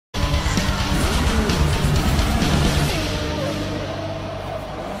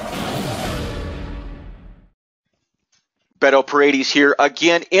Beto Paredes here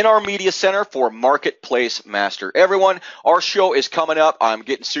again in our media center for Marketplace Master. Everyone, our show is coming up. I'm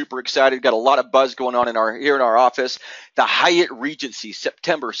getting super excited. Got a lot of buzz going on here in our office. The Hyatt Regency,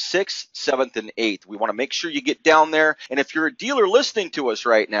 September 6th, 7th, and 8th. We want to make sure you get down there. And if you're a dealer listening to us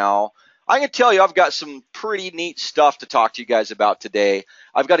right now, I can tell you I've got some pretty neat stuff to talk to you guys about today.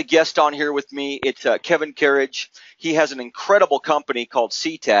 I've got a guest on here with me. It's Kevin Kerridge. He has an incredible company called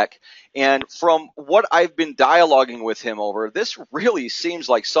SEETEK. And from what I've been dialoguing with him over, this really seems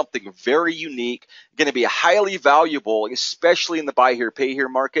like something very unique, going to be highly valuable, especially in the buy here, pay here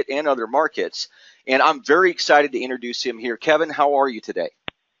market and other markets. And I'm very excited to introduce him here. Kevin, how are you today?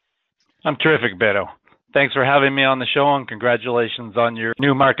 I'm terrific, Beto. Thanks for having me on the show, and congratulations on your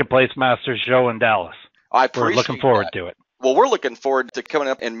new Marketplace Masters show in Dallas. I appreciate We're looking forward to it. Well, we're looking forward to coming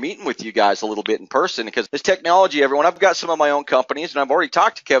up and meeting with you guys a little bit in person because this technology, everyone, I've got some of my own companies, and I've already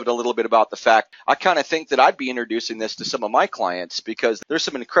talked to Kevin a little bit about the fact I kind of think that I'd be introducing this to some of my clients because there's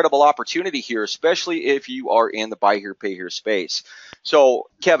some incredible opportunity here, especially if you are in the buy here, pay here space. So,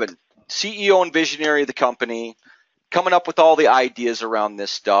 Kevin, CEO and visionary of the company, coming up with all the ideas around this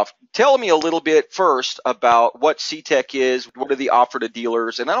stuff. Tell me a little bit first about what SEETEK is, what do they offer to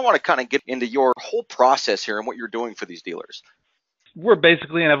dealers, and I want to kind of get into your whole process here and what you're doing for these dealers. We're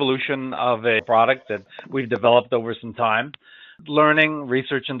basically an evolution of a product that we've developed over some time, learning,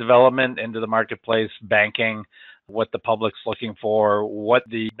 research and development into the marketplace, banking, what the public's looking for, what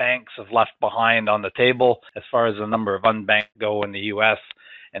the banks have left behind on the table as far as the number of unbanked go in the U.S.,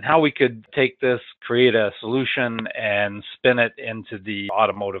 and how we could take this, create a solution, and spin it into the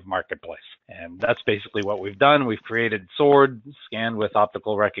automotive marketplace. And that's basically what we've done. We've created Sword, scanned with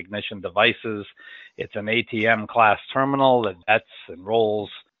optical recognition devices. It's an ATM class terminal that bets and rolls,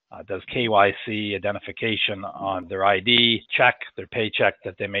 does KYC identification on their ID, check, their paycheck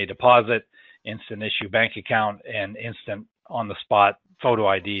that they may deposit, instant issue bank account, and instant on-the-spot photo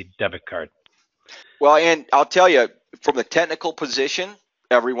ID debit card. Well, and I'll tell you, from the technical position,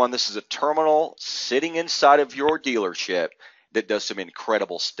 everyone, this is a terminal sitting inside of your dealership that does some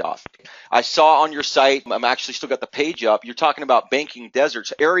incredible stuff. I saw on your site, I'm actually still got the page up, you're talking about banking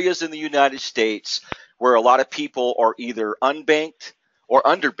deserts, areas in the United States where a lot of people are either unbanked or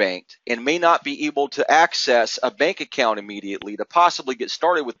underbanked and may not be able to access a bank account immediately to possibly get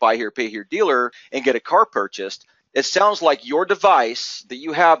started with buy here, pay here dealer and get a car purchased. It sounds like your device that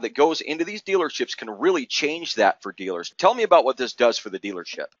you have that goes into these dealerships can really change that for dealers. Tell me about what this does for the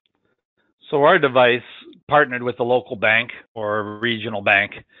dealership. So our device, partnered with a local bank or a regional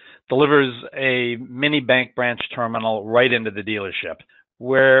bank, delivers a mini bank branch terminal right into the dealership,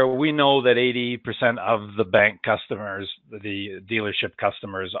 where we know that 80% of the bank customers, the dealership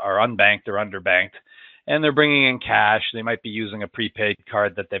customers, are unbanked or underbanked, and they're bringing in cash. They might be using a prepaid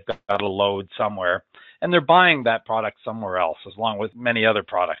card that they've got to load somewhere, and they're buying that product somewhere else, along with many other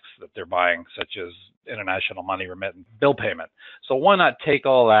products that they're buying, such as international money remittance, bill payment. So why not take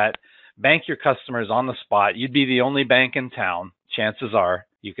all that, bank your customers on the spot? You'd be the only bank in town, chances are.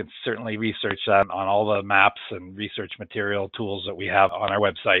 You can certainly research that on all the maps and research material tools that we have on our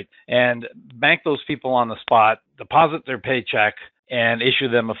website, and bank those people on the spot, deposit their paycheck, and issue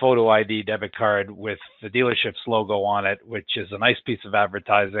them a photo ID debit card with the dealership's logo on it, which is a nice piece of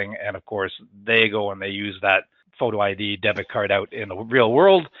advertising. And of course, they go and they use that photo ID debit card out in the real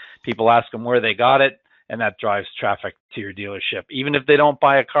world. People ask them where they got it, and that drives traffic to your dealership. Even if they don't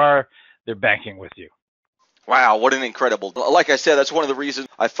buy a car, they're banking with you. Wow, what an incredible, like I said, that's one of the reasons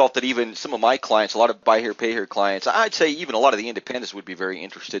I felt that even some of my clients, a lot of buy here, pay here clients, I'd say even a lot of the independents would be very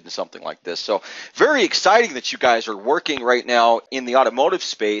interested in something like this. So very exciting that you guys are working right now in the automotive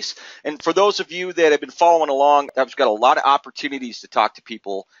space. And for those of you that have been following along, I've got a lot of opportunities to talk to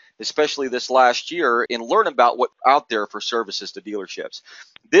people, especially this last year, and learn about what's out there for services to dealerships.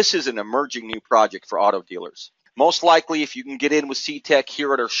 This is an emerging new project for auto dealers. Most likely, if you can get in with SEETEK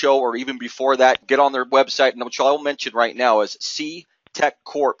here at our show or even before that, get on their website, which I'll mention right now is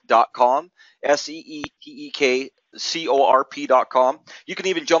SEETEKcorp.com, SEETEKcorp.com. You can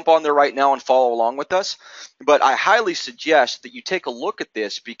even jump on there right now and follow along with us. But I highly suggest that you take a look at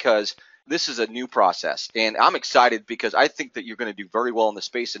this because this is a new process. And I'm excited because I think that you're going to do very well in the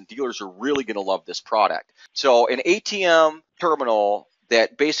space and dealers are really going to love this product. So an ATM terminal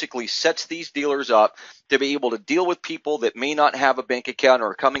that basically sets these dealers up to be able to deal with people that may not have a bank account or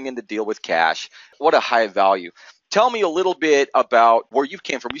are coming in to deal with cash. What a high value. Tell me a little bit about where you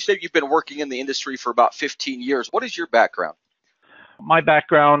came from. You said you've been working in the industry for about 15 years. What is your background? My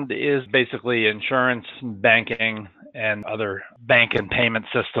background is basically insurance, banking, and other bank and payment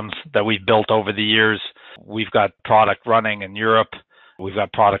systems that we've built over the years. We've got product running in Europe. We've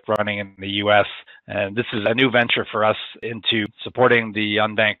got product running in the U.S., and this is a new venture for us into supporting the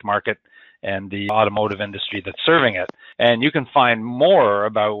unbanked market and the automotive industry that's serving it. And you can find more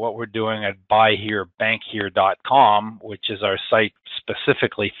about what we're doing at BuyHereBankHere.com, which is our site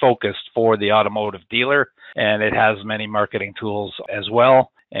specifically focused for the automotive dealer, and it has many marketing tools as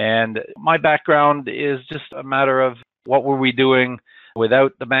well. And my background is just a matter of what were we doing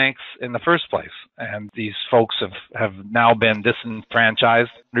without the banks in the first place. And these folks have now been disenfranchised,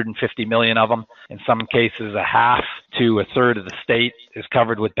 150 million of them. In some cases, a half to a third of the state is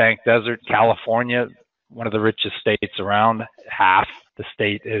covered with bank desert. California, one of the richest states around, half the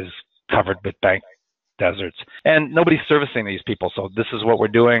state is covered with bank deserts. And nobody's servicing these people. So this is what we're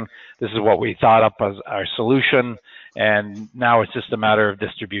doing. This is what we thought up as our solution. And now it's just a matter of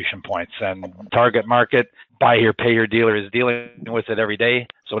distribution points and target market. Buy Here, Pay Here dealer is dealing with it every day.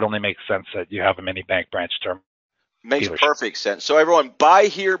 So it only makes sense that you have a mini bank branch term. Makes perfect sense. So everyone, Buy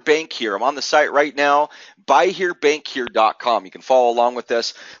Here, Bank Here. I'm on the site right now, BuyHereBankHere.com. You can follow along with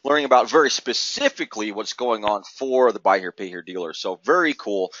this, learning about very specifically what's going on for the Buy Here, Pay Here dealers. So very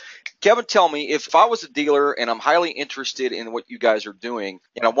cool. Kevin, tell me, if I was a dealer and I'm highly interested in what you guys are doing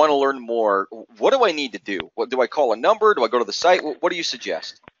and I want to learn more, what do I need to do? What do I call a number? Do I go to the site? What do you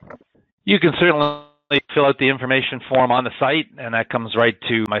suggest? You can certainly fill out the information form on the site, and that comes right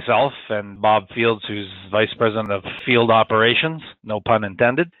to myself and Bob Fields, who's Vice President of Field Operations, no pun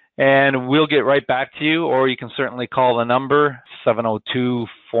intended. And we'll get right back to you, or you can certainly call the number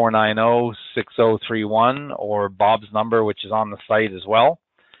 702-490-6031, or Bob's number, which is on the site as well.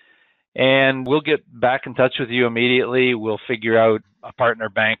 And we'll get back in touch with you immediately. We'll figure out a partner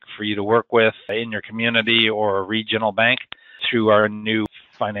bank for you to work with in your community or a regional bank through our new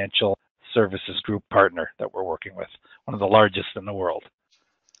financial services group partner that we're working with, one of the largest in the world.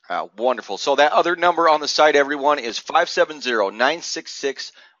 Wonderful. So that other number on the site, everyone, is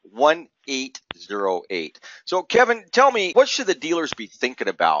 570-966-1808. So Kevin, tell me, what should the dealers be thinking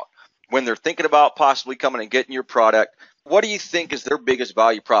about when they're thinking about possibly coming and getting your product? What do you think is their biggest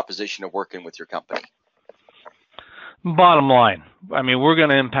value proposition of working with your company? Bottom line. I mean, we're going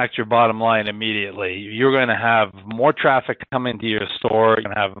to impact your bottom line immediately. You're going to have more traffic coming to your store. You're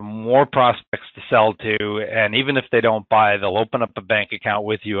going to have more prospects to sell to. And even if they don't buy, they'll open up a bank account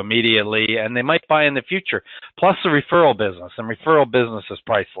with you immediately, and they might buy in the future. Plus the referral business, and referral business is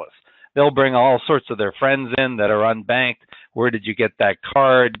priceless. They'll bring all sorts of their friends in that are unbanked. Where did you get that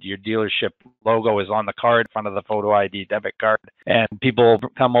card? Your dealership logo is on the card in front of the photo ID debit card. And people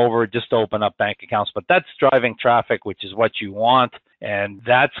come over just to open up bank accounts. But that's driving traffic, which is what you want. And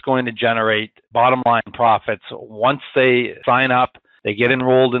that's going to generate bottom line profits. Once they sign up, they get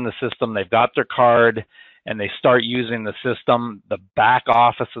enrolled in the system, they've got their card, and they start using the system. The back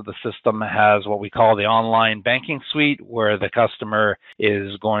office of the system has what we call the online banking suite, where the customer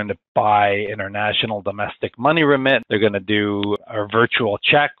is going to buy international domestic money remit. They're going to do a virtual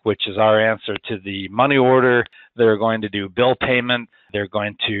check, which is our answer to the money order. They're going to do bill payment. They're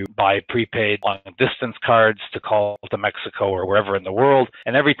going to buy prepaid long distance cards to call to Mexico or wherever in the world.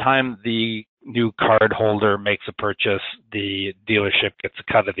 And every time the new card holder makes a purchase, the dealership gets a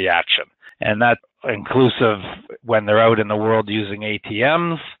cut of the action. And that's inclusive when they're out in the world using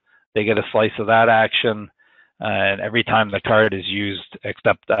ATMs, they get a slice of that action. And every time the card is used,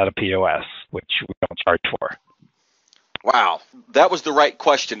 except at a POS, which we don't charge for. Wow, that was the right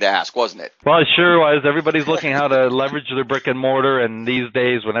question to ask, wasn't it? Well, it sure was. Everybody's looking how to leverage their brick and mortar, and these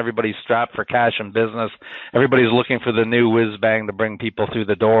days when everybody's strapped for cash and business, everybody's looking for the new whiz-bang to bring people through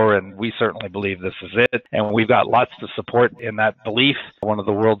the door, and we certainly believe this is it. And we've got lots to support in that belief. One of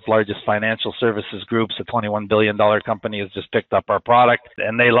the world's largest financial services groups, a $21 billion company, has just picked up our product,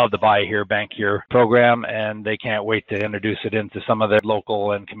 and they love the Buy Here, Bank Here program, and they can't wait to introduce it into some of their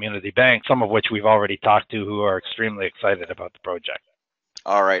local and community banks, some of which we've already talked to, who are extremely excited about the project.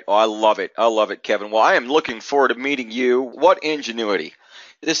 All right. Oh, I love it. I love it, Kevin. Well, I am looking forward to meeting you. What ingenuity.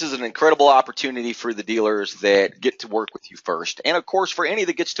 This is an incredible opportunity for the dealers that get to work with you first. And, of course, for any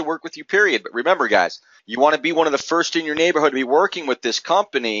that gets to work with you, period. But remember, guys, you want to be one of the first in your neighborhood to be working with this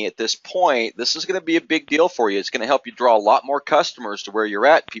company at this point. This is going to be a big deal for you. It's going to help you draw a lot more customers to where you're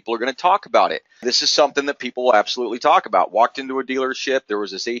at. People are going to talk about it. This is something that people will absolutely talk about. Walked into a dealership. There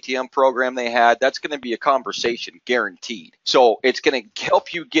was this ATM program they had. That's going to be a conversation, guaranteed. So it's going to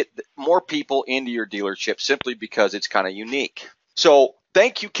help you get more people into your dealership simply because it's kind of unique. So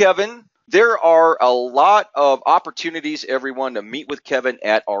thank you, Kevin. There are a lot of opportunities, everyone, to meet with Kevin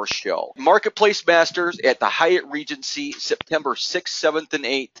at our show. Marketplace Masters at the Hyatt Regency, September 6th, 7th, and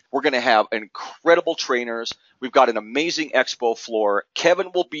 8th. We're going to have incredible trainers. We've got an amazing expo floor.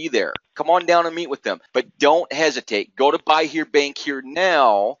 Kevin will be there. come on down and meet with them. But don't hesitate. Go to Buy Here, Bank Here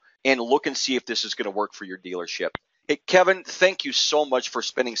now and look and see if this is going to work for your dealership. Hey, Kevin, thank you so much for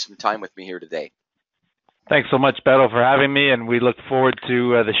spending some time with me here today. Thanks so much, Beto, for having me, and we look forward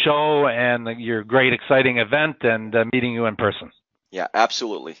to the show and your great, exciting event and meeting you in person. Yeah,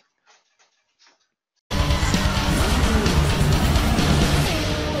 absolutely.